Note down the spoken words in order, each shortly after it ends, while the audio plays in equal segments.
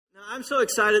I'm so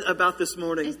excited about this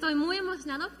morning. Estoy muy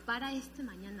emocionado para esta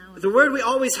mañana ahora. The word we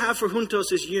always have for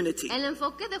juntos is unity. El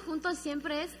enfoque de juntos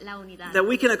siempre es la unidad. That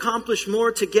we can accomplish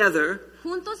more together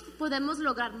Juntos podemos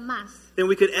lograr más than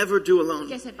we could ever do alone.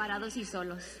 que separados y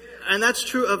solos. And that's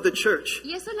true of the church.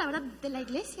 Y eso es la verdad de la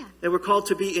iglesia. That we're called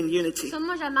to be in unity.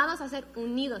 Somos llamados a ser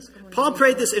unidos. Como Paul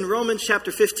prayed this in Romans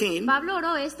chapter 15. Pablo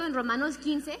oró esto en Romanos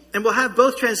 15. And we'll have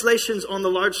both translations on the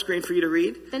large screen for you to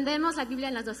read. Tendremos la Biblia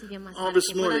en las dos idiomas All para this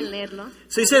que puedan morning. leerlo.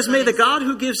 So he says, may the God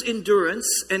who gives endurance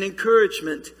and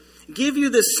encouragement give you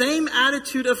the same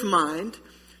attitude of mind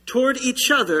toward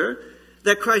each other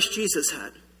that Christ Jesus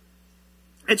had.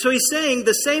 And so he's saying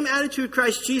the same attitude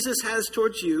Christ Jesus has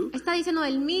towards you, Está diciendo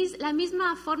la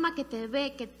misma forma que te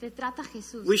ve, que te trata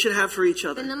Jesús. we should have for each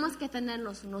other. Tenemos que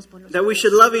tenernos unos por los That we otros.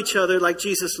 should love each other like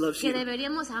Jesus loves Que you.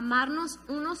 deberíamos amarnos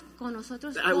unos con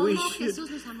nosotros That como we should- Jesús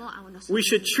nos amó a nosotros. We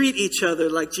should treat each other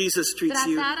like Jesus treats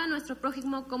you. Tratar a nuestro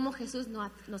prójimo como Jesús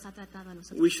nos ha tratado a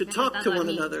nosotros. We should Me ha talk to tratado a one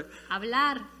mí. another.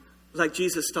 Hablar Like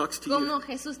Jesus talks to you. como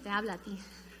Jesús te habla a ti.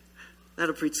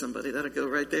 That'll preach somebody. That'll go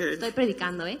right there. Estoy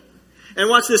predicando, ¿eh? And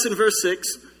watch this in verse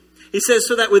 6. He says,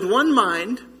 so that with one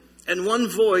mind and one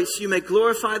voice you may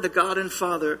glorify the God and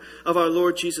Father of our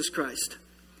Lord Jesus Christ.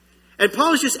 And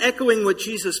Paul is just echoing what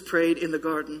Jesus prayed in the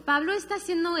garden. Pablo está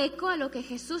haciendo eco a lo que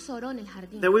Jesús oró en el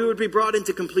jardín. That we would be brought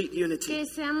into complete Que unity.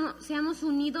 seamos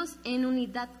unidos en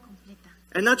unidad completa.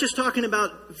 And not just talking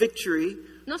about victory,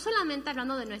 No solamente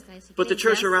hablando de nuestra but the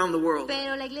church existencia, around the world.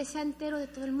 pero la iglesia entero de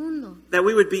todo el mundo. That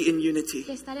we would be in unity.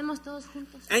 Que estaremos todos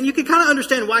juntos. And you can kind of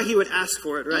understand why he would ask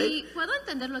for it, right? Y puedo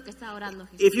entender lo que está orando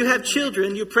Jesús. If you have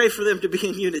children, you pray for them to be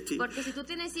in unity. Porque si tú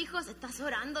tienes hijos, estás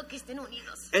orando que estén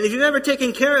unidos. And if you've ever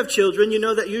taken care of children, you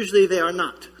know that usually they are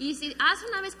not. Y si has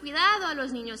una vez cuidado a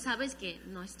los niños, sabes que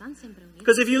no están siempre unidos.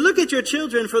 Because if you look at your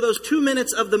children for those 2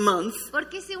 minutes of the month,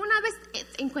 Porque si una vez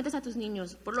encuentras a tus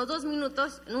niños por los 2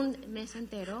 minutos en un mes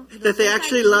entero, y los that they ves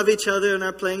actually ahí, love each other and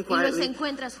are playing y los quietly,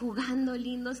 encuentras jugando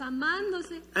lindos,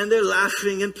 amándose, and they're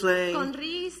laughing and playing, con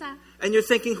risa, and you're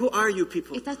thinking, who are you y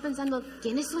people? estás pensando,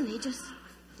 ¿quiénes son ellos?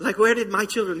 Like, where did my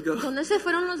children go? ¿Dónde se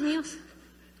fueron los míos?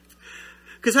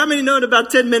 Because how many know in about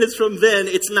 10 minutes from then,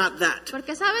 it's not that.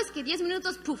 Porque sabes que 10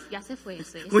 minutos, puf, ya se fue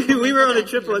ese We momento were on a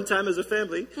trip tranquilo. one time as a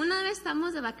family. Una vez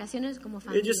estamos de vacaciones como We're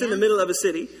familia just in the middle of a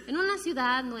city. en una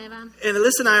ciudad nueva. And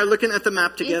Alyssa and I are looking at the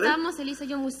map Y together. estábamos Elisa y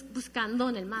yo buscando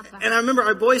en el mapa. And I remember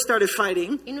our boys started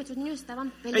fighting. Y nuestros niños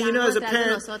estaban And you peleando know, detrás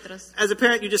de nosotros. as a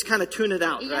parent, you just kind of tune it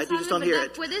out, Y ya right? You saben, just don't hear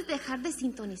 ¿verdad? it. Puedes dejar de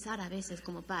sintonizar a veces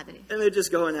como padre. And they're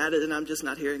just going at it, and I'm just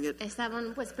not hearing it.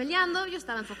 Estaban pues peleando, yo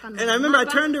estaba enfocando And en I el remember I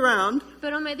mapa, turned around,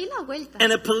 pero me di la vuelta.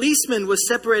 and a policeman was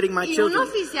separating my Y un children.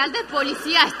 oficial de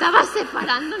policía estaba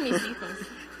separando a mis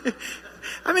hijos.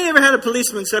 I mean, ever had a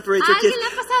policeman separate ¿A your alguien kids? le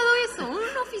ha pasado eso?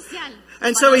 Un oficial.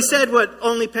 And so he separando. said what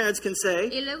only parents can say.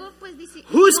 Y luego pues dice,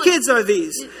 Whose no, kids are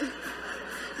these?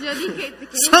 Yo dije,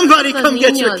 ¿quiénes son Somebody estos come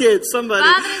get your niños? kids, somebody.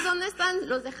 Padres, ¿dónde están?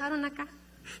 Los dejaron acá.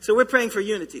 So we're praying for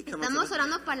unity. Come on. Estamos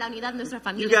orando para la unidad de nuestra You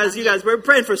familia. guys, también. we're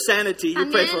praying for sanity. You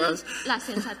pray También for us. la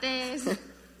sensatez.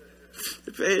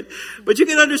 But you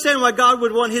can understand why God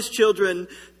would want his children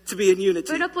to be in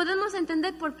unity. Pero podemos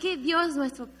entender por qué Dios,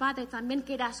 nuestro Padre, también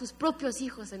quiere a sus propios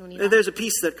hijos en unidad. There's a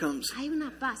peace that comes. Hay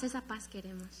una paz, esa paz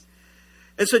queremos.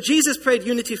 And so Jesus prayed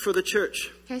unity for the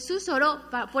church. Jesús oró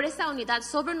por esa unidad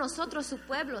sobre nosotros, su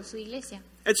pueblo, su iglesia.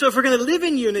 And so if we're going to live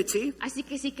in unity, Así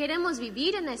que si queremos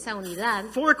vivir en esa unidad,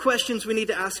 4 questions we need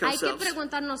to ask hay que ourselves.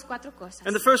 preguntarnos 4 cosas.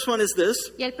 And the first one is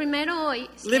this. Y el primero hoy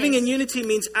Living in es unity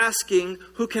means asking,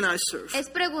 who can I serve?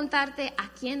 preguntarte a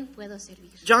quién puedo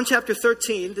servir. John chapter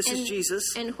 13, this is En,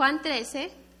 Jesus. en Juan 13,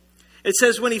 It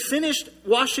says, when he finished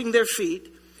washing their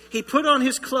feet, he put on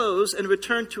his clothes and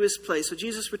returned to his place. So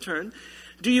Jesus returned.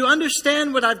 Do you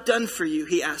understand what I've done for you?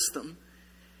 He asked them.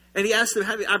 And he asked them,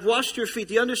 I've washed your feet.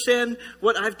 Do you understand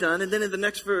what I've done? And then in the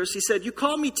next verse, he said, you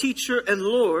call me teacher and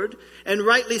Lord, and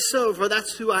rightly so, for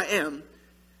that's who I am.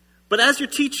 But as your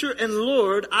teacher and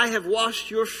Lord, I have washed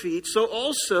your feet. So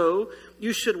also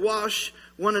you should wash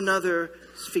one another's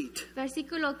feet.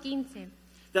 versículo 15.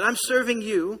 That I'm serving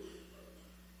you.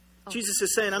 Jesus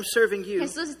is saying, I'm serving you.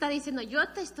 Jesús está diciendo, yo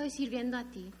te estoy sirviendo a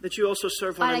ti That you also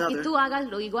serve one para que another. tú hagas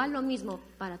lo igual, lo mismo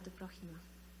para tu prójimo.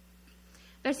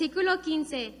 Versículo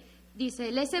 15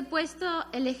 dice, les he puesto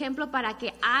el ejemplo para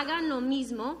que hagan lo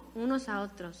mismo unos a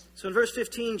otros. So in verse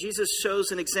 15, Jesus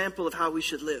shows an example of how we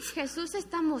should live. Jesús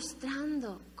está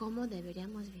mostrando cómo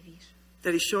deberíamos vivir.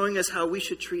 That he's showing us how we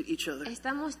should treat each other.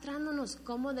 Está mostrándonos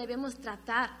cómo debemos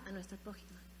tratar a nuestro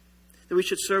prójimo. That we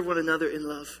should serve one another in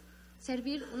love.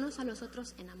 Servir unos a los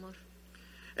otros en amor.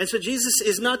 And so Jesus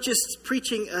is not just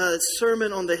preaching a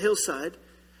sermon on the hillside,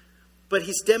 but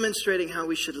he's demonstrating how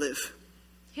we should live.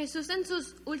 Jesús en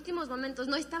sus últimos momentos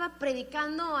no estaba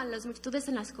predicando a las multitudes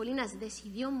en las colinas,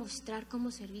 decidió mostrar cómo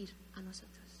servir a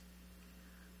nosotros.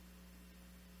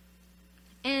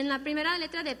 En la primera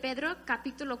letra de Pedro,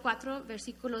 capítulo 4,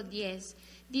 versículo 10,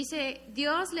 dice,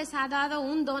 Dios les ha dado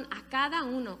un don a cada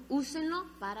uno, úsenlo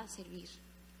para servir.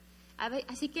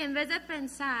 Así que en vez de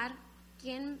pensar,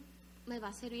 ¿quién me va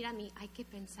a servir a mí? Hay que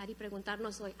pensar y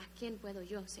preguntarnos hoy, ¿a quién puedo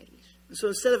yo servir? So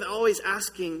instead of always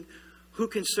asking, who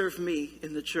can serve me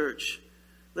in the church,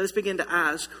 let us begin to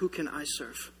ask, who can I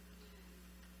serve?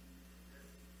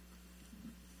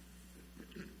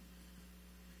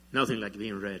 Nothing like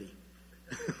being ready.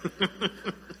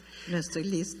 No estoy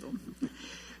listo.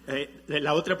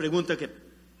 La otra pregunta que...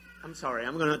 I'm sorry,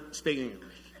 I'm going to speak English.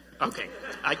 Okay,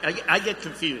 I get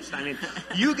confused. I mean,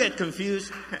 you get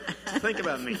confused. Think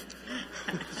about me.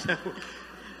 So,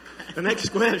 the next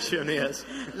question is,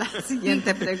 La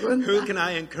siguiente pregunta. who can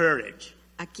I encourage?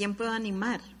 ¿A quién puedo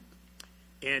animar?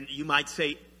 And you might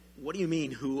say, what do you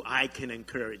mean, who I can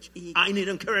encourage? Y- I need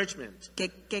encouragement. ¿Qué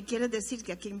quiere decir?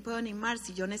 ¿Que a quién puedo animar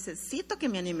si yo necesito que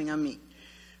me animen a mí?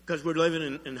 Because we're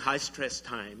living in high-stress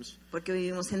times. Porque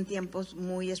vivimos en tiempos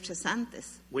muy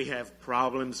estresantes. We have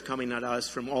problems coming at us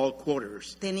from all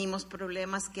quarters. Tenemos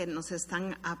problemas que nos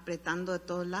están apretando de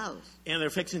todos lados. And they're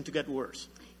fixing to get worse.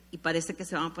 Y parece que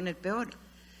se van a poner peor.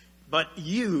 But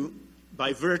you,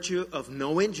 by virtue of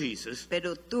knowing Jesus,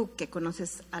 Pero tú que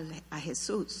conoces a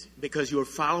Jesús, because you're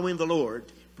following the Lord,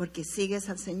 porque sigues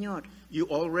al Señor, you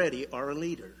already are a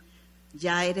leader.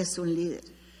 ya eres un líder.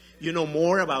 You know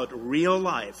more about real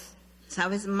life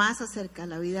Sabes más acerca de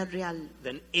la vida real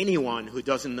than anyone who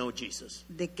doesn't know Jesus.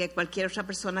 de que cualquier otra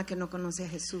persona que no conoce a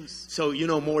Jesús. So you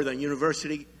know more than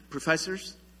university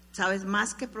professors, Sabes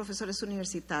más que profesores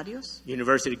universitarios,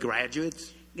 university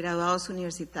graduates, graduados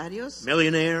universitarios,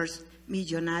 millionaires,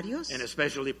 millonarios and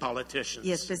especially politicians.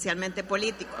 y especialmente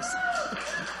políticos.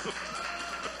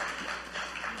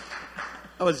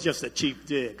 That was just a cheap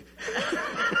dig.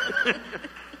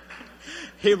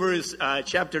 Hebrews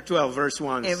chapter 12, verse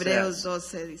 1 Hebreos says,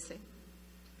 12 dice,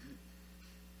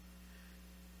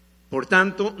 Por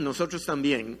tanto, nosotros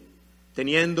también,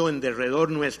 teniendo en derredor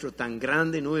nuestro tan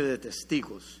grande nube de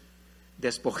testigos,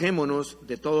 despojémonos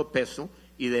de todo peso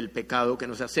y del pecado que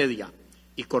nos asedia,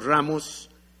 y corramos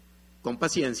con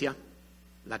paciencia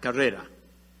la carrera.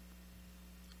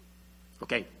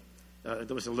 Okay,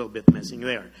 there was a little bit missing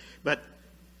there. But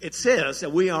it says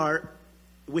that we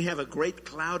have a great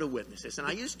cloud of witnesses. And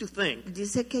I used to think,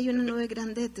 dice que hay una nube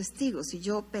grande de testigos y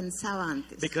yo pensaba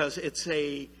antes, because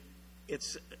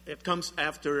it comes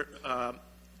after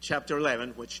chapter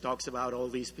 11, which talks about all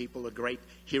these people, the great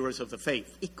heroes of the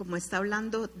faith. y como está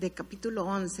hablando de capítulo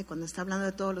 11, cuando está hablando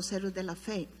de todos los héroes de la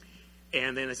fe,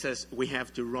 And then it says we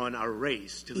have to run our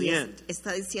race to y the end.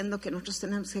 está diciendo que nosotros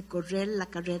tenemos que correr la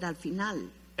carrera al final.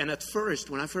 And at first,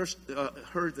 when I first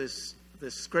heard this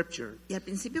scripture, Y al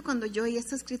principio cuando yo oí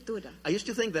esta escritura, I used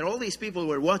to think that all these people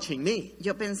were watching me.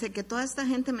 yo pensé que toda esta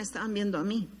gente me estaban viendo a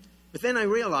mí, But then I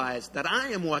realized that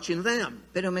I am watching them.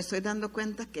 pero me estoy dando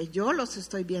cuenta que yo los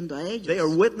estoy viendo a They are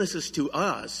ellos. witnesses to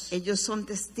us, Ellos son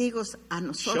testigos a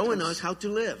showing us nosotros, how to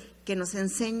live, que nos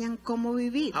enseñan cómo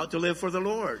vivir, how to live for the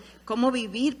Lord. cómo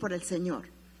vivir por el Señor.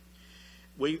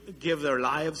 We give their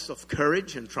lives of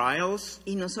courage and trials,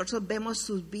 Y nosotros vemos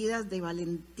sus vidas de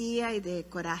valentía y de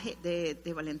coraje,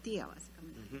 de valentía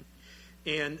básicamente.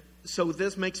 and so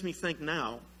this makes me think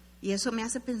now, Y eso me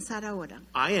hace pensar ahora.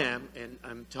 I am, and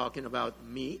I'm talking about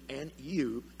me and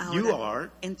you Ahora,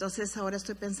 are, entonces ahora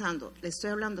estoy pensando, le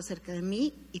estoy hablando acerca de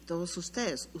mí y todos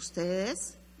ustedes.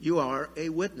 Ustedes, you are a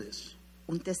witness.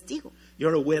 un testigo.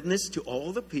 You're a witness to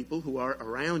all the people who are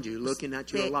around you looking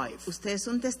at your Usted, life. usted es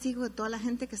un testigo de toda la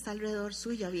gente que está alrededor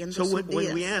suya viendo So sus when we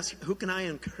vidas. ask, who can I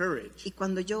encourage? Y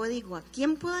cuando yo digo, ¿a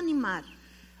quién puedo animar?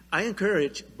 I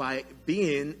encourage by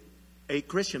being a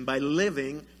Christian, by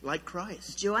living like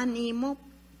Christ. Yo animo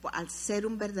al ser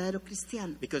un verdadero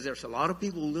cristiano, Because there's a lot of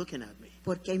people looking at me.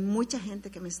 porque hay mucha gente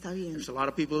que me está There's viendo. a lot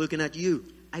of people looking at you.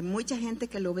 Hay mucha gente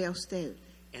que lo ve a usted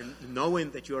And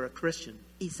knowing that you're a Christian,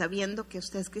 y sabiendo que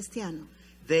usted es cristiano,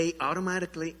 they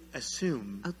automatically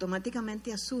assume,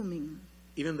 automáticamente asumen,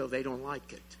 even though they don't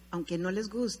like it, aunque no les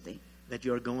guste, that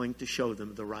you're going to show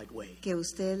them the right way. que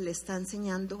usted le está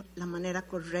enseñando la manera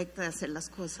correcta de hacer las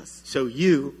cosas. So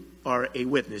you are a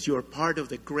witness. You are part of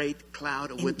the great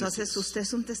cloud of Entonces witnesses. usted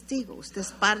es un testigo, usted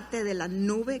es parte de la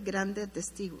nube grande de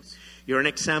testigos. You're an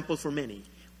example for many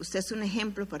Usted es un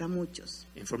ejemplo para muchos,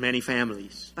 and for many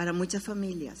families. para muchas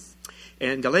familias.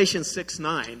 And Galatians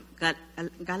 6:9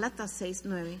 Gálatas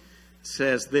 6:9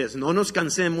 says this, no nos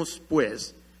cansemos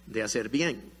pues de hacer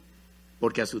bien,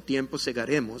 porque a su tiempo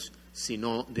segaremos si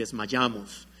no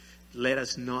desmayamos. Let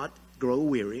us not grow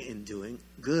weary in doing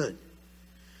good.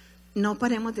 No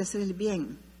paremos de hacer el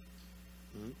bien.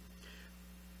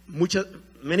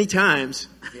 Many times,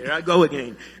 here I go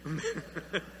again.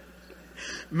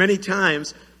 Many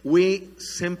times we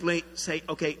simply say,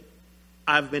 okay,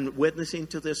 I've been witnessing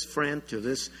to this friend, to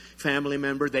this family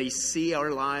member. They see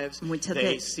our lives.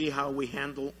 They see how we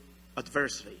handle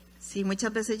adversity. Sí,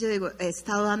 muchas veces yo digo, he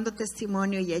estado dando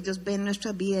testimonio y ellos ven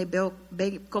nuestra vida y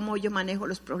ven cómo yo manejo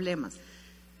los problemas.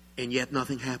 And yet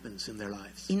nothing happens in their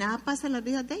lives. Y nada pasa en las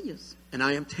vidas de ellos. And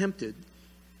I am tempted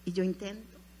Y yo intento.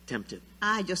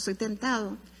 Yo estoy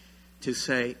tentado to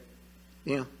say,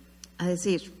 yeah, a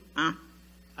decir,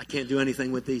 I can't do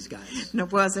anything with these guys. no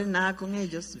puedo hacer nada con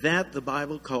ellos. That the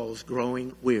Bible calls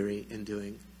growing weary in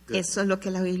doing good. Eso es lo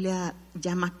que la Biblia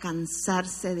llama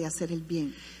cansarse de hacer el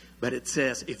bien. But it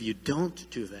says if you don't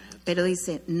do that, Pero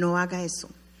dice, no haga eso.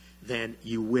 then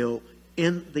you will,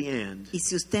 in the end, Y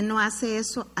si usted no hace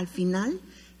eso, al final,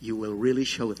 you will really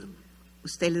show them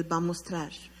usted les va a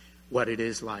mostrar what it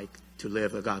is like to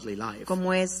live a godly life.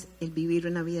 cómo es el vivir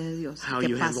una vida de Dios. How ¿Qué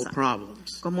you handle pasa?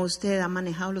 problems. Cómo usted ha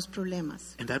manejado los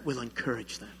problemas. And that will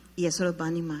encourage them. Y eso los va a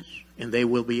animar. And they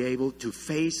will be able to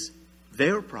face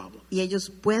their problem Y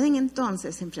ellos pueden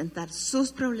entonces enfrentar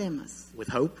sus problemas with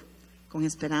hope con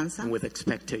esperanza, and with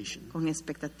expectation con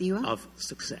expectativa of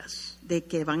success. de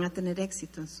que van a tener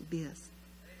éxito en sus vidas.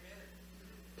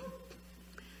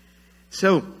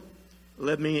 So,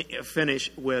 let me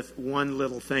finish with one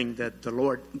little thing that the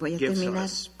Lord Voy a gives terminar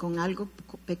us. con algo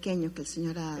pequeño que el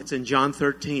Señor ha dado. It's in John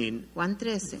 13, Juan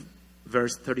 13,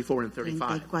 verse 34 and 35.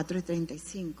 34 y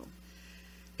 35.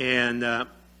 And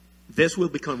this will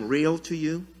become real to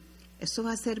you. Eso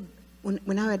va a ser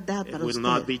una verdad It para will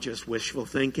not be usted. just wishful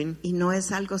thinking. Y no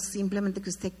es algo simplemente que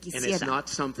usted And it's quisiera. not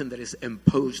something that is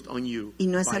imposed on you Y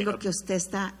no es by algo a, que usted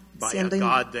está by a siendo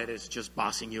God that is just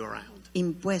bossing you around.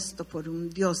 impuesto por un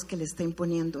Dios que le está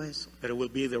imponiendo eso. But it will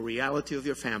be the reality of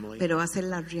your family, Pero va a ser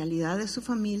la realidad de su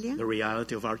familia, the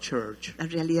reality of our church, la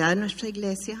realidad de nuestra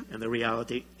iglesia and the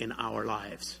reality in our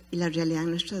lives. y la realidad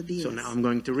de nuestras So vidas. now I'm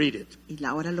going to read it. Y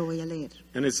ahora lo voy a leer.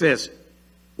 And it says,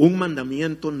 un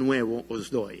mandamiento nuevo os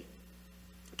doy,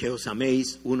 que os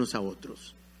améis unos a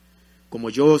otros. Como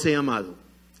yo os he amado,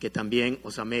 que también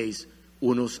os améis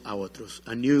unos a otros.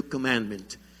 A new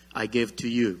commandment I give to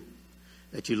you,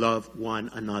 that you love one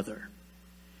another.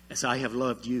 As I have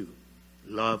loved you,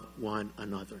 love one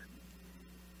another.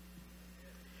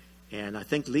 And I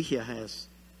think Ligia has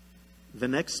the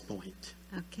next point.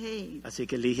 Okay. Así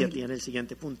que Ligia tiene el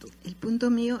siguiente punto. El punto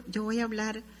mío, yo voy a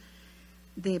hablar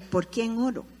de por quién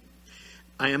oro.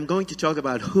 I am going to talk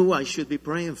about who I should be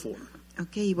praying for.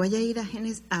 Okay, voy a ir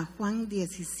a Juan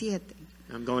 17.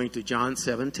 I'm going to John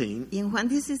 17. Y en Juan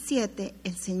 17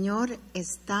 el Señor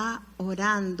está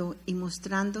orando y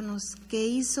mostrándonos qué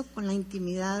hizo con la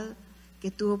intimidad que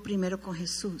tuvo primero con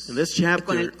Jesús, In this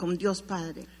chapter, con Dios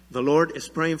Padre. The Lord is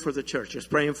praying for the church, is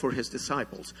praying for his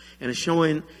disciples, and is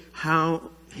showing how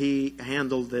he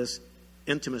handled this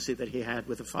intimacy that he had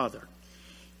with the Father.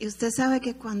 Y usted sabe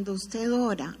que cuando usted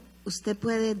ora, usted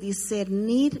puede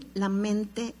discernir la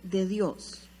mente de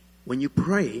Dios. When you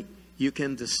pray, you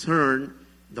can discern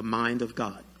the mind of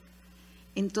God.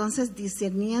 Entonces,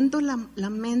 discerniendo la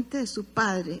mente de su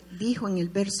Padre, dijo en el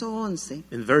verso 11,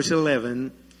 In verse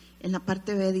 11, en la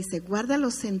parte B, dice,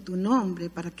 guárdalos en tu nombre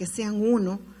para que sean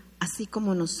uno, así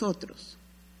como nosotros.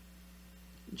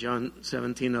 John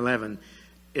 17:11,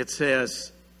 it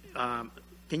says,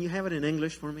 can you have it in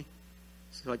English for me?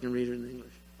 So I can read it in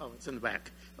English. Oh, it's in the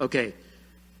back. Okay.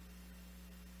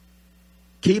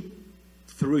 Keep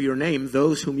through your name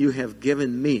those whom you have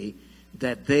given me,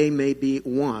 that they may be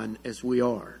one as we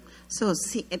are. So,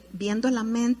 viendo la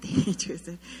mente,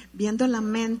 viendo la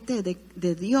mente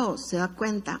de Dios, se da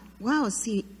cuenta, wow,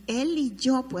 si Él y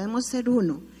yo podemos ser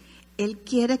uno, Él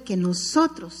quiere que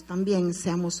nosotros también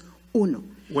seamos uno.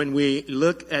 When we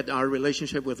look at our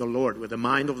relationship with the Lord, with the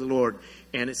mind of the Lord,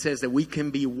 and it says that we can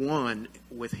be one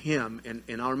with Him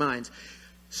in our minds,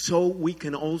 so we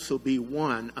can also be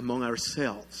one among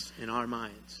ourselves in our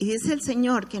minds. Y dice el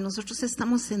Señor que nosotros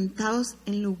estamos sentados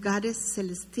en lugares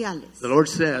celestiales. The Lord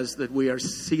says that we are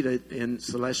seated in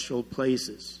celestial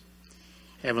places,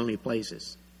 heavenly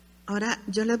places. Ahora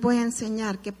yo les voy a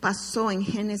enseñar qué pasó en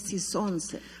Génesis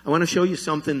 11. I want to show you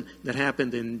something that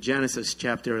happened in Genesis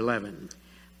chapter 11.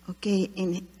 Okay,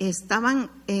 estaban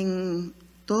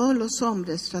todos los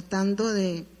hombres tratando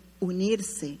de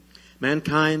unirse,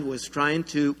 Mankind was trying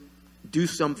to do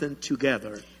something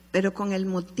together, pero con el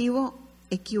motivo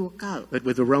equivocado. but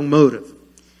with the wrong motive.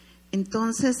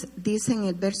 Entonces dice en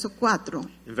el verso 4,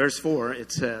 In verse 4, it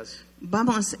says,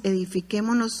 vamos,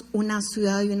 edifiquémonos una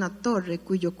ciudad y una torre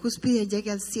cuyo cúspide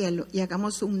llegue al cielo y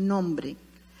hagamos un nombre,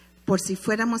 por si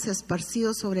fuéramos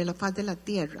esparcidos sobre la faz de la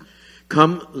tierra.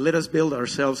 Come, let us build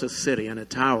ourselves a city and a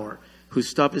tower,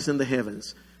 whose top is in the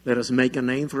heavens. Let us make a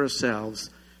name for ourselves,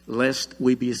 lest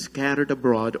we be scattered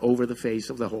abroad over the face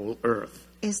of the whole earth.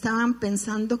 Estaban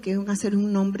pensando que iban a hacer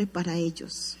un nombre para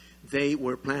ellos. They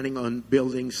were planning on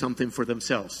building something for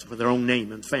themselves, for their own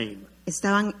name and fame.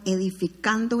 Estaban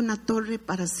edificando una torre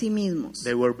para sí mismos.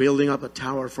 They were building up a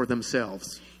tower for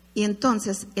themselves. Y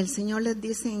entonces el Señor les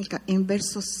dice en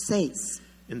verso 6,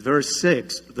 In verse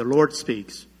 6, the Lord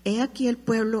speaks, he aquí el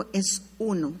pueblo es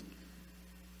uno,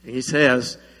 and He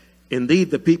says, indeed,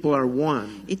 the people are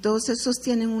one, y todos esos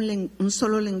tienen un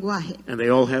solo lenguaje, and they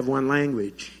all have one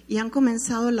language. y han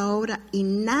comenzado la obra y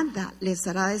nada les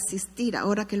hará desistir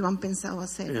ahora que lo han pensado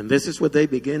hacer. And this is what they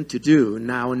begin to do.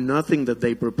 Now, nothing that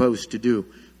they propose to do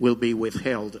will be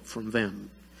withheld from them.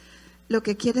 Lo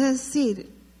que quiere decir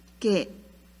que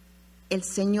el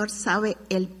Señor sabe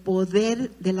el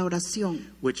poder de la oración,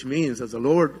 Which means that the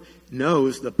Lord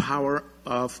knows the power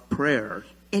of prayer,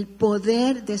 el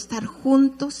poder de estar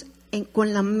juntos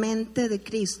con la mente de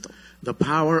Cristo. the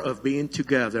power of being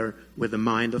together with the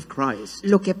mind of Christ.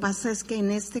 Lo que pasa es que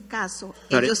en este caso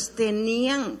But ellos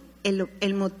tenían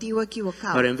el motivo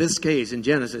equivocado. But in this case, in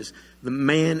Genesis, the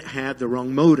man had the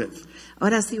wrong motive.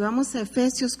 Ahora, si vamos a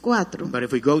Efesios 4, But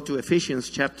if we go to Ephesians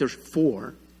chapter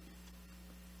 4,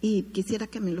 y quisiera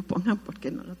que me lo pongan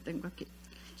porque no lo tengo aquí.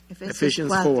 Ephesians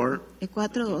 4.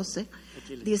 4:12,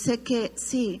 dice que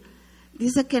sí,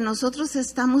 dice que nosotros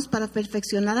estamos para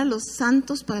perfeccionar a los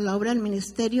santos para la obra del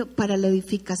ministerio, para la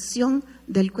edificación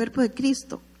del cuerpo de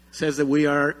Cristo. says that we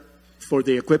are for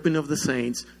the equipping of the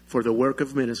saints, for the work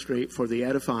of ministry, for the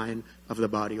edifying of the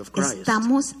body of Christ.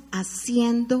 Estamos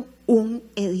haciendo un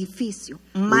edificio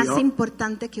más are-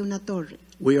 importante que una torre.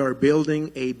 We are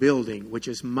building a building, which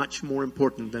is much more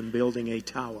important than building a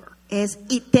tower.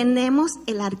 Y tenemos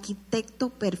el arquitecto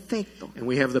perfecto And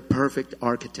we have the perfect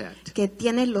architect que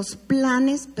tiene los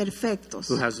planes perfectos.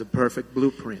 who has the perfect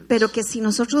blueprint. Pero que si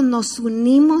nosotros nos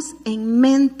unimos en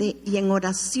mente y en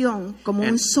oración como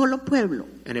un solo pueblo,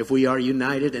 And if we are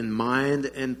united in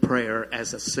mind and prayer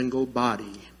as a single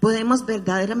body, podemos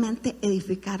verdaderamente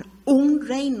edificar un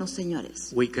reino,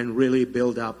 señores. we can really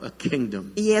build up a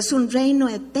kingdom. Y es un reino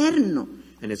eterno.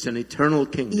 And it's an eternal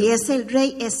kingdom. Y es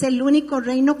el único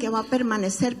reino que va a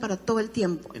permanecer para todo el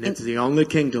tiempo. And it's the only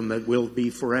kingdom that will be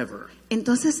forever.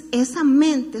 Entonces, esa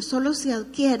mente solo se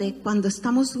adquiere cuando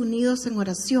estamos unidos en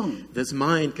oración. This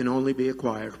mind can only be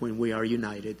acquired when we are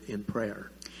united in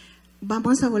prayer.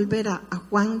 Vamos a volver a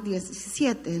Juan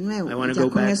 17 de nuevo. I want to Ya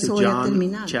go con back eso to voy a John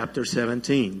terminar. chapter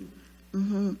 17.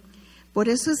 Por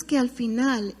eso es que al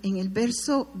final, en el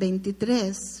verso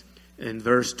 23, In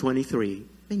verse 23,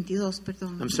 22,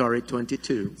 perdón. I'm sorry,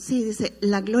 22. Sí, dice,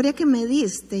 la gloria que me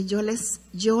diste yo les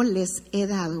he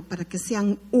dado para que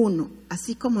sean uno,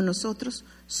 así como nosotros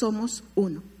somos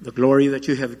uno. The glory that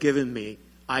you have given me,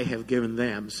 I have given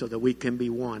them, so that we can be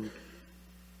one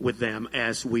with them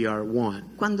as we are one.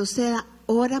 Cuando usted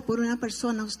ora por una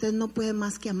persona, usted no puede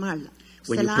más que amarla.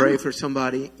 When Usted you la pray ama. for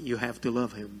somebody, you have to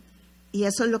love him. Y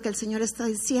eso es lo que el Señor está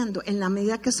diciendo. En la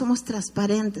medida que somos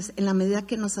transparentes, en la medida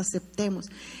que nos aceptemos,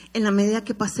 en la medida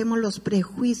que pasemos los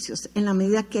prejuicios, en la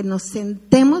medida que nos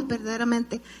sentemos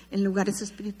verdaderamente en lugares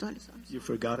espirituales. You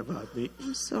forgot about me.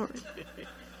 I'm sorry.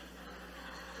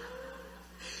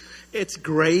 It's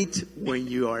great when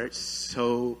you are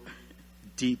so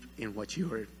deep in what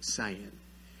you are saying.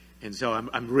 And so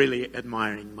I'm really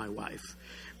admiring my wife.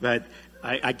 But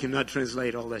I cannot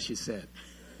translate all that she said.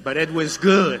 But it was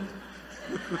good.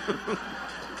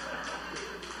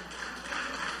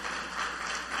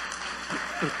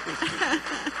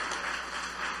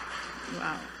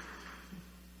 Wow.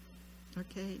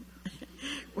 Okay.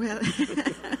 Well,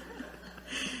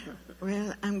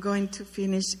 well, I'm going to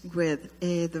finish with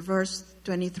the verse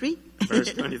 23.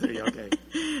 Verse 23, okay.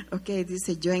 Okay,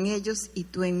 dice, yo en ellos y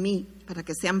tú en mí, para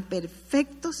que sean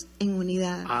perfectos en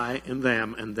unidad. I and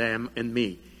them and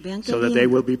me. Vean qué So that they lindo.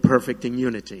 will be perfect in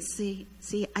unity. Sí,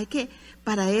 sí,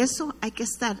 para eso hay que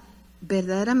estar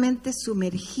verdaderamente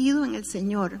sumergido en el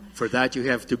Señor, For that you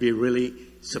have to be really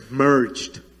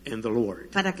submerged in the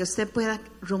Lord. para que usted pueda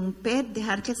romper,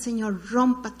 dejar que el Señor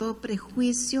rompa todo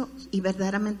prejuicio y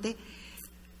verdaderamente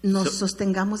nos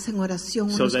sostengamos en oración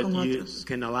So unos that con you otros.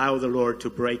 can allow the Lord to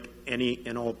break any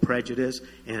and all prejudice,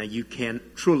 and you can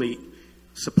truly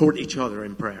support each other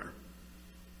in prayer.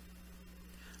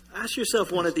 Ask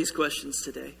yourself one of these questions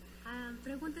today.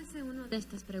 Pregúntese una de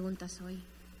estas preguntas hoy.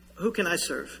 Who can I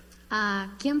serve?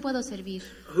 ¿A quién puedo servir?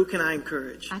 Who can I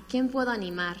encourage? ¿A quién puedo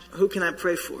animar? Who can I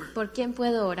pray for? ¿Por quién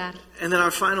puedo orar? And then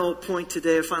our final point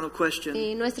today, our final question,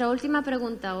 Y nuestra última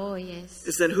pregunta hoy es,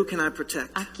 is then who can I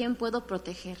protect? ¿a quién puedo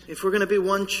proteger? If we're going to be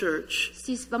one church,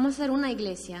 Si vamos a ser una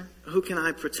iglesia, who can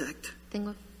I protect?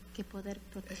 tengo que poder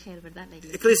proteger, ¿verdad? La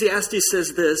iglesia. Ecclesiastes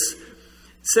says this.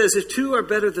 It says, if two are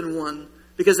better than one,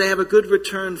 because they have a good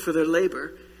return for their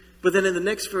labor. But then in the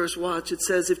next verse, watch, it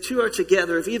says, if two are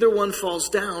together, if either one falls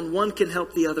down, one can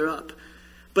help the other up.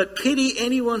 But pity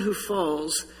anyone who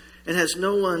falls and has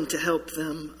no one to help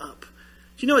them up.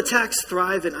 Do you know attacks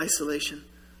thrive in isolation?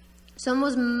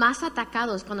 Somos más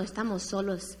atacados cuando estamos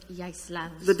solos y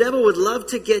aislados. The devil would love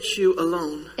to get you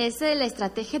alone. Esa es la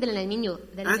estrategia del enemigo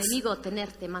That's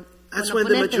tenerte, That's cuando when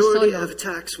the ponerte majority solo. of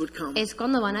attacks would come. Es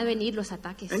cuando van a venir los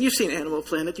ataques. And you've seen Animal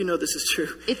Planet, you know this is true.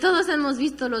 Y todos hemos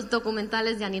visto los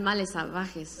documentales de animales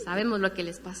salvajes. Sabemos lo que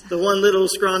les pasa. The one little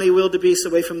scrawny wildebeest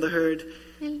away from the herd.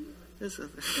 El, That's a-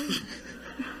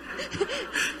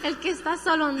 el que está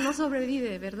solo no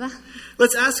sobrevive, ¿verdad?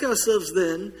 Let's ask ourselves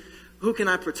then, who can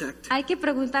I protect? Hay que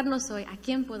preguntarnos hoy, ¿a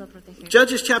quién puedo proteger?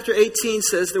 Judges chapter 18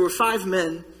 says there were 5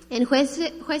 men, En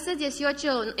Jueces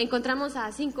 18 encontramos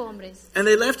a 5 hombres. and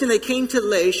they left and they came to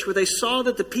Laish, where they saw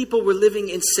that the people were living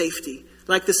in safety,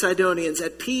 like the Sidonians,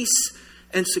 at peace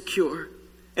and secure.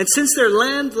 And since their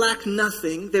land lacked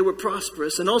nothing, they were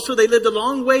prosperous. And also they lived a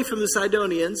long way from the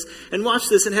Sidonians, and watch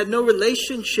this, and had no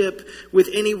relationship with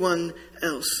anyone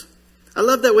else. I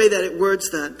love that way that it words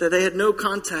that they had no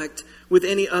contact with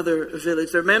any other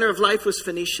village. Their manner of life was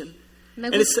Phoenician. Me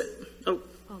And it gusta, said,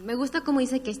 me gusta como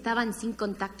dice que estaban sin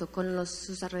contacto con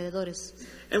sus alrededores.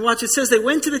 and watch, it says they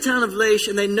went to the town of Laish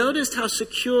and they noticed how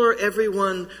secure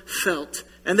everyone felt.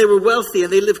 And they were wealthy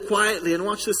and they lived quietly. And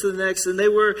watch this to the next. And there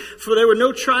were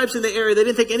no tribes in the area. They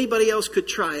didn't think anybody else could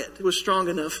try it. It was strong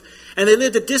enough. And they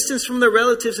lived a distance from their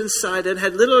relatives in Sidon,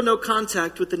 had little or no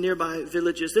contact with the nearby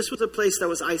villages. This was a place that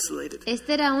was isolated.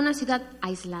 Esta era una ciudad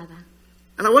aislada.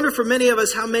 And I wonder for many of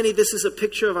us how many this is a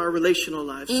picture of our relational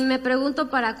lives. Y me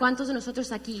pregunto para cuántos de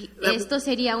nosotros aquí That- esto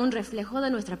sería un reflejo de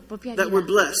nuestra propia That we're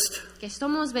vida. blessed, Que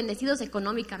somos bendecidos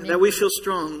económicamente. that we feel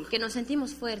strong. Que nos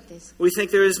sentimos fuertes. We think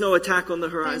there is no attack on the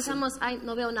horizon. Pensamos, ay,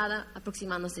 no veo nada,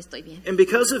 aproximándose, estoy bien. And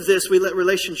because of this, we let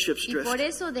relationships Y drift. por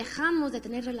eso dejamos de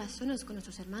tener relaciones con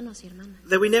nuestros hermanos y hermanas.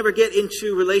 That we never get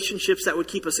into relationships that would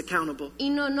keep us accountable. Y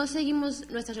no seguimos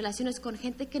nuestras relaciones con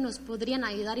gente que nos podrían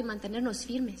ayudar y mantenernos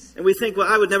firmes. And we think,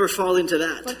 well, I would never fall into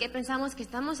that. Porque pensamos que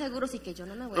estamos seguros y que yo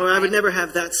no me voy Or I a would caer. never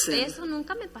have that sin. Eso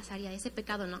nunca me pasaría, ese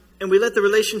pecado no. And we let the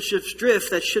relationships drift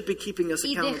that should be keeping us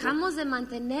Y accountable. dejamos de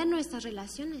mantener nuestras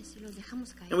relaciones y los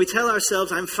dejamos caer. And we tell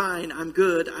ourselves, I'm fine, I'm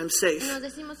good, I'm safe. Y nos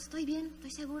decimos, estoy bien,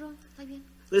 estoy seguro, estoy bien.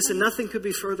 Listen, nothing could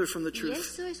be further from the Y truth.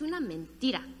 eso es una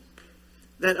mentira.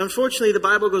 That unfortunately, the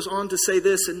Bible goes on to say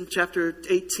this in chapter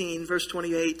 18, verse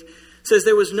 28. It says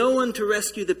there was no one to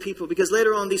rescue the people, because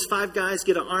later on these 5 guys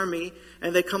get an army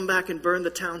and they come back and burn the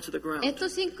town to the ground.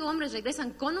 Estos 5 hombres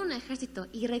regresan con un ejército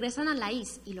y regresan a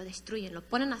Laís y lo destruyen, lo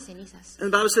ponen a cenizas.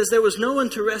 And the Bible says there was no one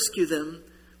to rescue them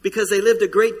because they lived a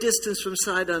great distance from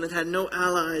Sidon and had no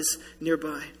allies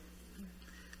nearby.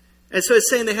 And so it's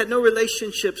saying they had no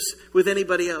relationships with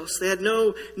anybody else. They had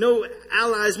no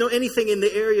allies, no anything in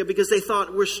the area because they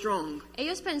thought we're strong.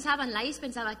 Ellos pensaban, Laís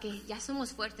pensaba que ya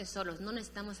somos fuertes solos, no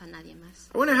necesitamos a nadie más.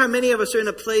 I wonder how many of us are in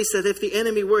a place that if the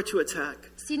enemy were to attack,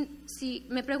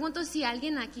 Me pregunto si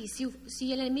alguien aquí,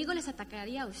 si el enemigo les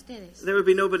atacaría a ustedes, there would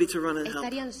be nobody to run and help.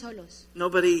 estarían solos.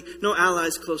 Nobody, no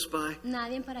allies close by.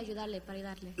 Nadie para ayudarle, para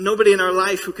ayudarle. Nobody in our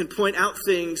life who can point out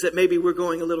things that maybe we're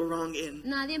going a little wrong in.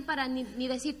 Nadie para ni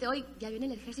decirte, hoy ya viene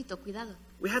el ejército, cuidado.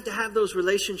 We have to have those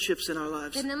relationships in our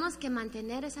lives. Tenemos que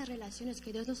mantener esas relaciones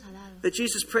que Dios nos ha dado. That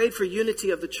Jesus prayed for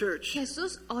unity of the church.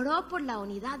 Jesús oró por la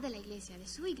unidad de la iglesia, de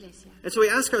su iglesia. And so we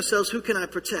ask ourselves, who can I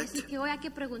protect? Así que hoy hay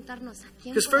que preguntarnos a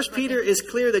quién Because puedo 1 Peter proteger. is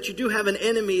clear that you do have an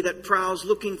enemy that prowls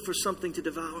looking for something to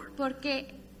devour.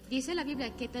 Porque dice la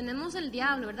Biblia que tenemos el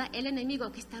diablo, ¿verdad? El enemigo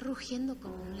que está rugiendo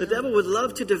como un The león. devil would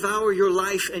love to devour your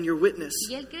life and your witness.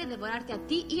 Y él quiere devorarte a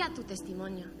ti y a tu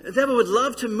testimonio. The devil would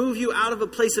love to move you out of a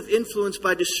place of influence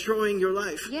by destroying your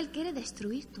life. Y él quiere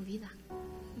destruir tu vida.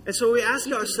 And so we ask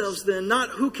ourselves then, not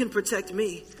who can protect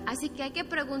me, Así que hay que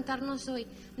preguntarnos hoy,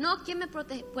 no quién me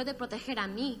puede proteger a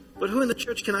mí, but who in the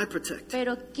church can I protect?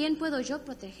 pero quién puedo yo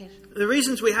proteger. The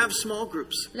reasons we have small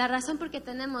groups La razón por qué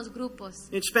tenemos grupos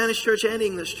in Spanish church and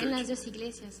English en las church dos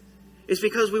iglesias is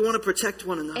because we want to protect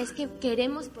one another. es que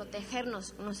queremos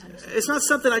protegernos unos a los otros. It's not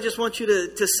something I just want you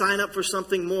to sign up for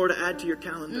something more to add to your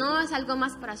calendar. No es algo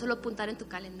más para solo apuntar en tu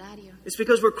calendario. It's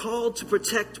because we're called to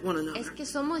protect one Es another que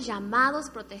somos llamados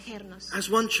a protegernos as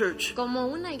one church. como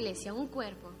una iglesia, un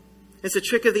cuerpo. It's a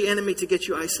trick of the enemy to get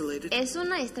you isolated, Es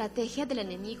una estrategia del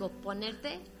enemigo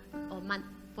ponerte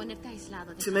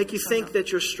aislado, to make you dejarte think solo.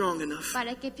 that you're strong enough.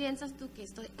 Para que piensas tú que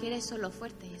eres solo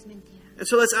fuerte, es mentira. And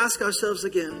so let's ask ourselves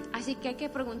again, Así que hay que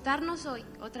preguntarnos hoy,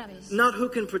 otra vez, not who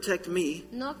can protect me,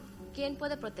 no quién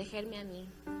puede protegerme a mí,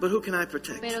 but who can I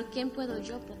protect? pero quién puedo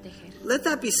yo proteger. Let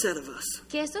that be said of us.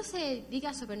 Que esto se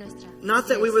diga sobre nuestra Not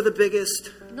that we were the biggest,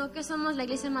 no que somos la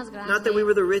iglesia más grande, not that we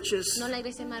were the richest, no la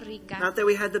iglesia más rica, not that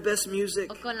we had the best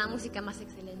music, o con la música más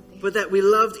excelente, but that we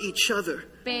loved each other.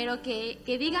 pero que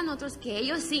digan otros que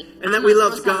ellos sí And that aman we a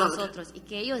loved God nosotros y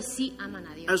que ellos sí aman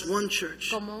a Dios as one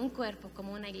church como un cuerpo,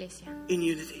 como una iglesia, in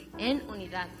unity. en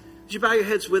unidad. Would you bow your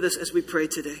heads with us as we pray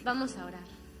today? Vamos a orar.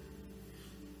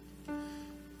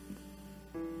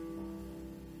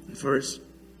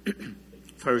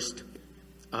 First,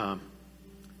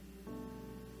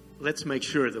 let's make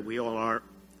sure that we all are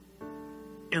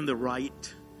in the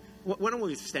right. Why don't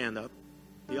we stand up?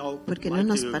 We all Porque no like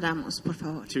nos paramos, por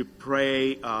favor. to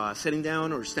pray sitting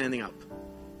down or standing up.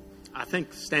 I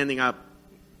think standing up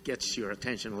gets your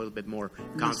attention a little bit more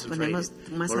Nos concentrated, ponemos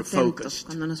más more atentos focused.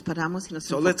 cuando nos paramos y nos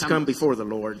So let's come enfocamos. before the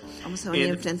Lord. Vamos a venir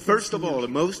And frente al first of all, Señor. the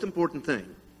most important thing,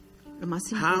 Lo más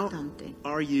how importante,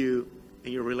 are you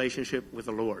in your relationship with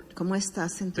the Lord? ¿cómo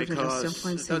estás en tu relación Because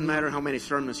con el it doesn't matter Señor? how many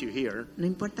sermons you hear. No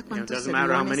importa It cuántos doesn't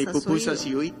matter how many sermones has pupusas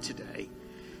oído. you eat today.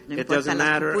 No It importa doesn't las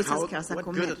matter pupusas que vas a what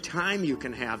comer. good a time you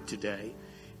can have today.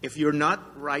 If you're not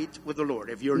right with the Lord,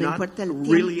 if you're No not importa el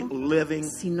really tiempo, living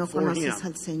si no for Him, conoces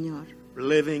al Señor,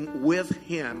 living with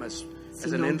Him as Si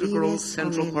an no integral, vives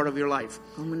con central Él part of your life,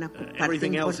 como una parte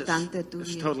everything else importante de tu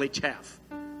is vida. totally chaff.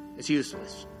 It's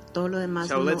useless. todo lo demás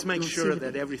So no, let's make no sure sirve.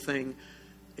 that everything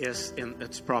is in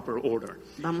its proper order.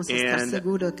 Vamos a estar And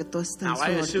seguros de que todo está en now su I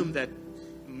orden. assume that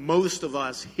most of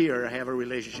us here have a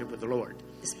relationship with the Lord.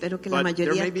 Espero que la But there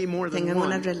mayoría may be more than tengan una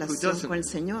one who relación doesn't. con el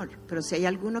Señor, pero si hay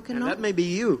alguno que And no, that may be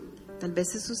you. tal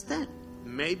vez es usted.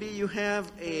 Maybe you have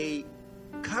a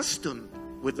custom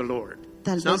with the Lord.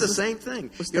 Tal It's not the vez same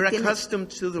thing. usted You're tiene accustomed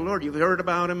to the Lord. You've heard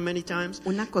about Him many times.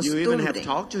 Una You even have costumbre.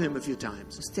 talked to Him a few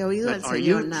times. Usted ha oído But al are Señor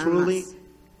you nada truly, más.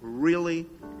 really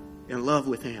in love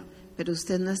with Him? Pero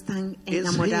usted no está Is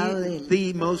enamorado de He Él.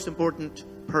 the most important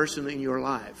person in your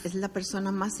life? ¿Es la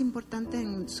persona más importante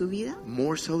en su vida?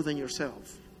 More so than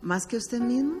yourself? ¿Más que usted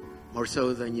mismo? More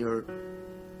so than your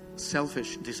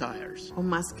selfish desires? ¿O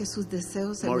más que sus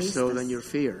deseos More egoístas? so than your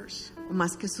fears? ¿O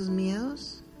más que sus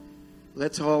miedos?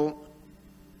 Let's all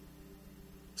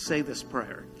say this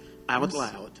prayer out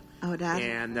loud. A orar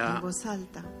And en voz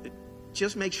alta.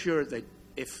 just make sure that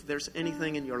if there's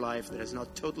anything in your life that is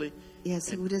not totally Y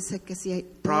asegúrese que si hay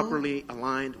todo properly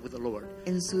aligned with the Lord,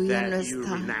 en su vida no that you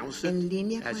está renounce en it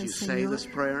línea as con you el say this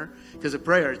Señor, prayer. Because the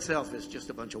prayer itself is just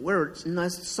a bunch of words, no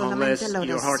es unless solamente la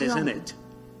your heart is in oración. it.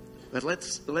 But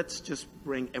let's just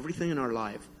bring everything in our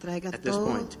life Traiga at this todo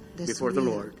point de su before the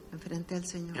vida Lord enfrente al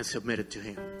Señor and submit it to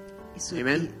Him. y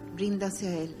Amen. ríndase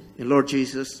a Él. And Lord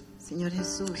Jesus, Señor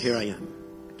Jesús, here I am.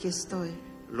 aquí estoy.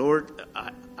 Lord,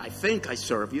 I think I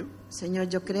serve you, Señor,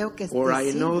 yo creo que or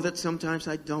I te know sirvo, that sometimes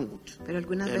I don't. pero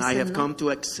algunas And I veces have no. come to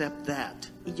accept that.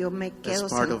 Y yo me quedo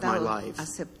part of my sentado life.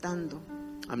 aceptando.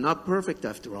 I'm not perfect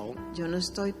after all, Yo no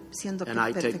estoy siendo and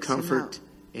I take perfeccionado. comfort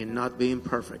in not being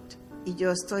perfect. Y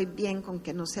yo estoy bien con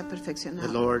que no sea But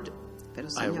perfeccionado. Lord, Pero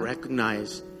I Señor,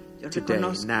 recognize yo today,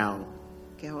 reconozco now,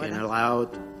 que and ahora,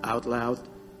 out loud,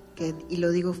 y lo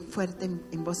digo fuerte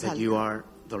en voz that alta, you are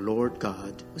the Lord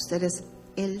God, usted es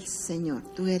el Señor,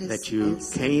 tú eres that you el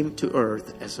Señor. came to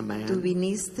earth as a Tú man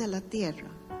viniste a la tierra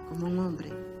como un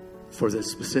hombre for the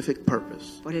specific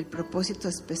purpose por el propósito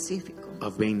específico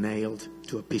of being nailed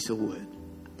to a piece of wood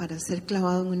para ser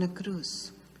clavado en una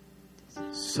cruz,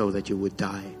 so that you would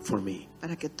die for me,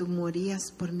 para que tú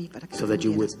morías por mí, para que so tú that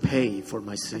you murieras would pay for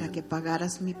my para que sin,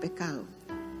 pagaras mi pecado,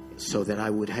 so that I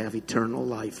would have eternal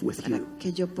life with para you.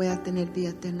 que yo pueda tener vida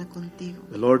eterna contigo.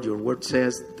 The Lord, your word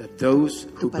says that those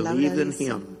who Tu palabra believe in dice,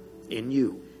 Him, in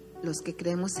you, Los que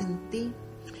creemos en ti,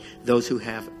 those who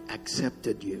have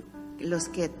accepted you, los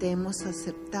que te hemos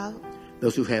aceptado,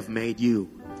 those who have made you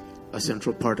a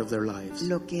central part of their lives,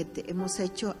 lo que te hemos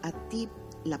hecho a ti,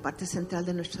 la parte central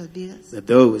de nuestras vidas, that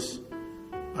those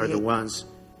are the Que- ones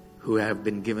who have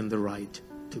been given the right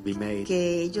to be made que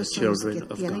the ellos son los que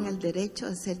children of tienen el God. derecho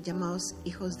a ser llamados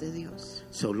hijos de Dios.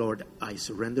 So, Lord, I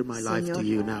surrender my life Señor, to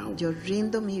you now. yo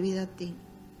rindo mi vida a ti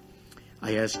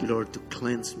I ask you, Lord, to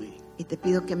cleanse me y te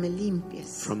pido que me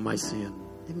limpies from my sin,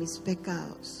 de mis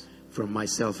pecados, from my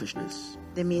selfishness,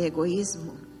 de mi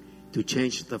egoísmo, to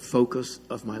change the focus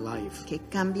of my life que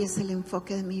cambies el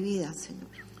enfoque de mi vida, Señor,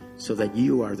 so that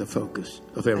you are the focus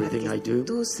of para everything I que do,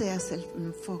 tú seas el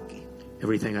enfoque,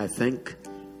 everything I think,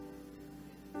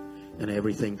 and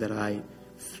everything that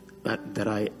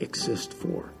I exist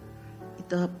for. Y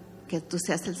todo, que tú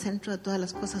seas el centro de todas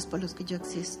las cosas por las que yo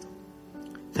existo.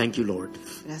 Thank you, Lord,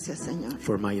 Gracias, Señor,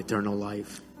 for my eternal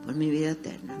life por mi vida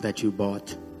eterna. that you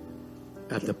bought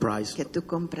at the price Que tú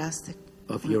compraste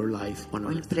of your life on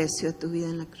con el earth. precio de tu vida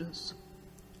en la cruz.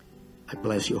 I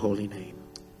bless your holy name.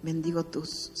 Bendigo tu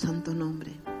santo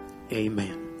nombre.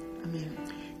 Amen. Amén.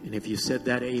 And if you said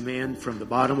that amen from the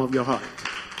bottom of your heart,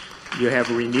 you have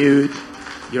renewed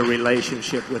your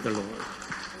relationship with the Lord.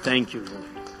 Thank you, Lord.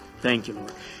 Thank you,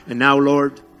 Lord. And now,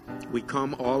 Lord, we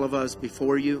come, all of us,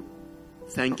 before you,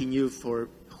 thanking you for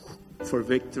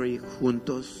victory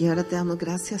juntos, Y ahora te damos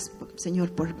gracias,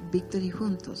 Señor, por Victory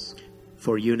Juntos,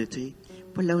 for unity.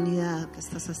 por la unidad que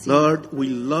estás haciendo. Lord, we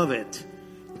love it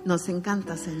Nos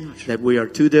encanta, Señor, that we are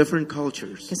two different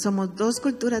cultures que somos dos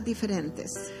culturas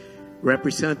diferentes,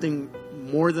 representing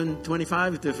more than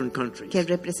 25 different countries. que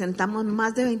representamos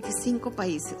más de 25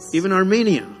 países, Even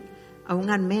Armenia. aún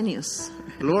armenios.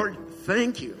 Lord,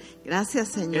 thank you. Gracias,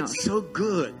 Señor. It's so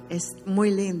good Es muy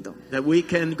lindo. that we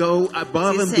can go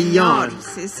above Sí, and Señor. beyond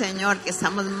Sí, Señor, que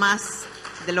estamos más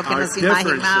de lo que our nos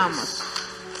imaginábamos.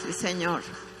 differences, Sí, Señor.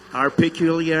 our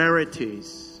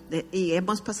peculiarities, Y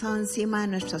hemos pasado encima de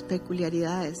nuestras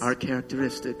peculiaridades, our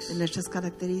characteristics, de nuestras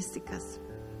características.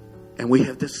 and we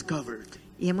have discovered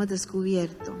Y hemos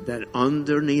descubierto that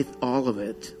underneath all of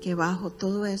it, que bajo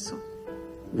todo eso,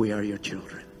 we are your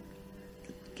children.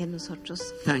 que nosotros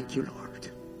Thank you, Lord.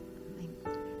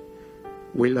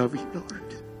 We love you, Lord,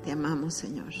 te amamos,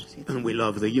 Señor. Sí, and we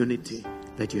love the unity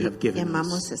that you have te given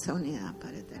amamos us. esa unidad,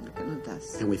 Padre eterno, que nos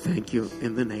das. And we thank you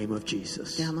in the name of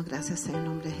Jesus. Te damos gracias en el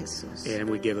nombre de Jesús. And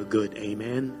we give a good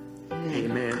amen, Amén.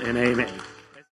 amen, and amen.